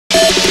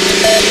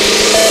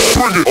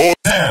How's it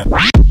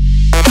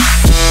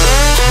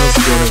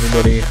going,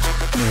 everybody?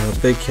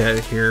 Big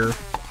Cat here,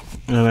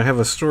 and I have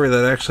a story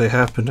that actually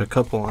happened a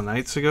couple of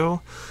nights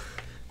ago.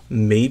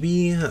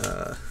 Maybe,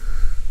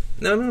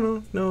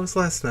 no, it was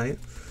last night.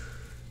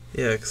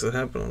 Yeah, because it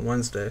happened on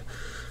Wednesday.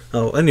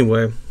 Oh,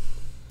 anyway,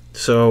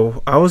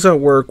 so I was at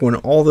work when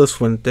all this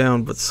went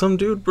down, but some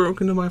dude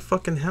broke into my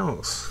fucking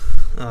house.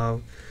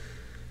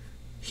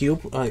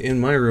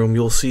 In my room,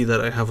 you'll see that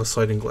I have a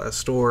sliding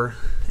glass door,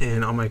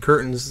 and on my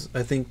curtains,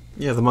 I think,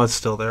 yeah, the mud's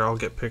still there. I'll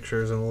get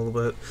pictures in a little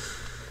bit,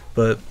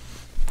 but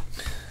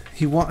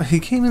he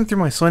came in through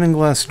my sliding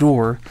glass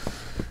door,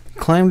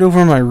 climbed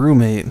over my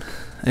roommate,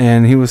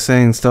 and he was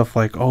saying stuff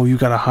like, "Oh, you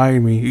gotta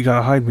hide me, you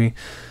gotta hide me,"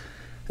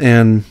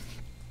 and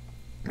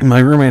my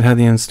roommate had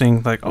the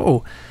instinct like,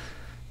 "Oh,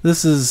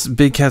 this is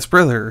Big Cat's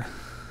brother."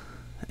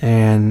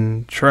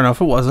 And sure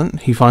enough, it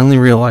wasn't. He finally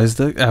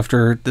realized it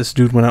after this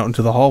dude went out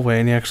into the hallway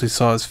and he actually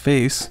saw his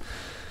face.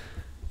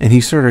 And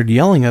he started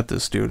yelling at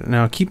this dude.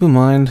 Now, keep in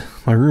mind,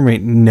 my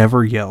roommate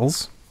never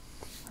yells.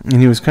 And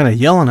he was kind of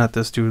yelling at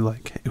this dude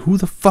like, "Who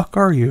the fuck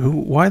are you?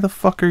 Why the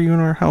fuck are you in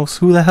our house?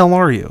 Who the hell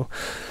are you?"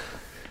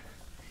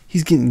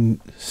 He's getting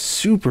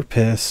super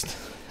pissed.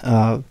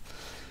 And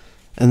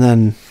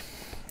then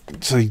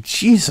it's like,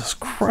 Jesus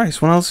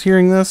Christ. When I was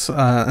hearing this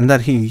and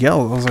that he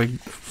yelled, I was like,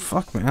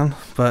 fuck, man.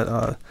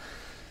 But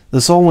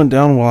this all went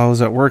down while I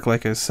was at work,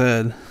 like I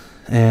said,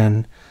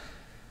 and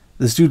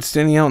this dude's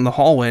standing out in the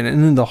hallway, and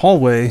in the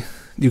hallway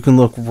you can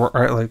look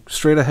right, like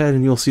straight ahead,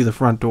 and you'll see the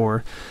front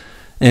door.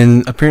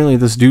 And apparently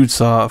this dude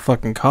saw a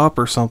fucking cop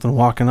or something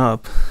walking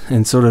up,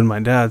 and so did my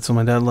dad, so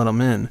my dad let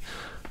him in.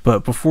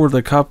 But before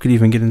the cop could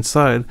even get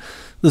inside,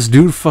 this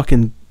dude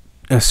fucking,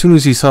 as soon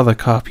as he saw the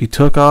cop, he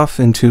took off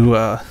into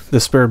the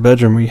spare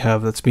bedroom we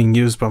have that's being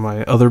used by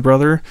my other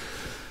brother.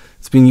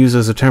 It's being used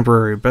as a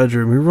temporary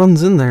bedroom. He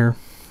runs in there,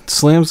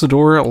 slams the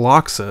door,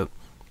 locks it,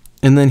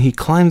 and then he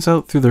climbs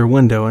out through their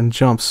window and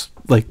jumps,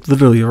 like,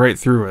 literally right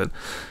through it.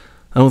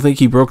 I don't think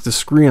he broke the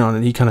screen on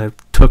it. He kind of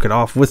took it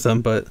off with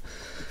him, but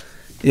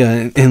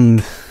yeah,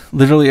 and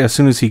literally as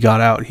soon as he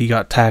got out, he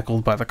got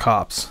tackled by the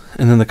cops,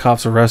 and then the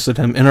cops arrested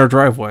him in our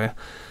driveway.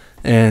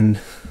 And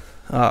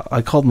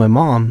I called my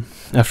mom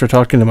after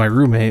talking to my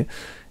roommate,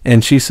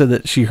 and she said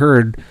that she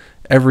heard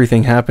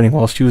everything happening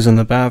while she was in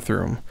the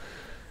bathroom.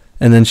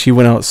 And then she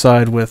went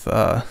outside with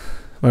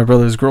my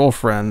brother's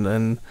girlfriend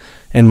and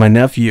my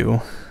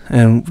nephew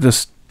and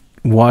just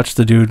watched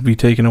the dude be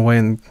taken away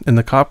in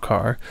the cop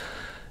car.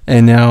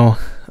 And now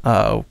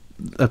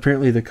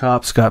apparently the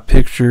cops got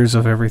pictures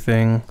of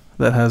everything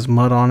that has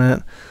mud on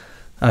it.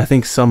 I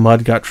think some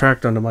mud got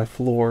tracked onto my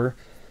floor.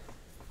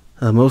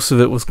 Most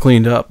of it was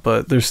cleaned up,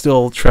 but there's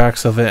still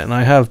tracks of it. And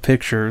I have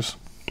pictures.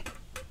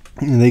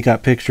 And they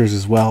got pictures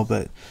as well,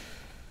 but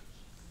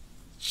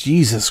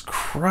Jesus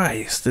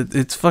Christ,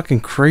 it's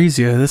fucking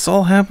crazy. This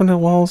all happened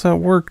while I was at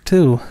work,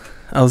 too.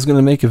 I was going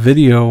to make a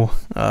video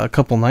a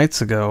couple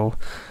nights ago,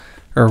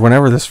 or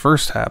whenever this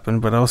first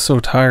happened, but I was so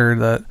tired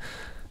that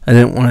I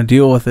didn't want to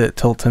deal with it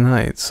till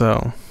tonight,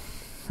 so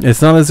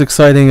it's not as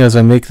exciting as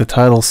I make the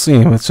title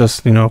seem. It's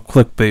just,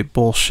 clickbait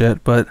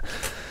bullshit, but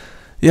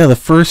yeah, the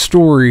first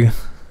story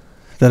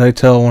that I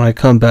tell when I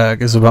come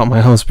back is about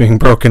my house being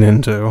broken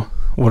into.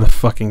 What a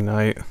fucking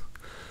night.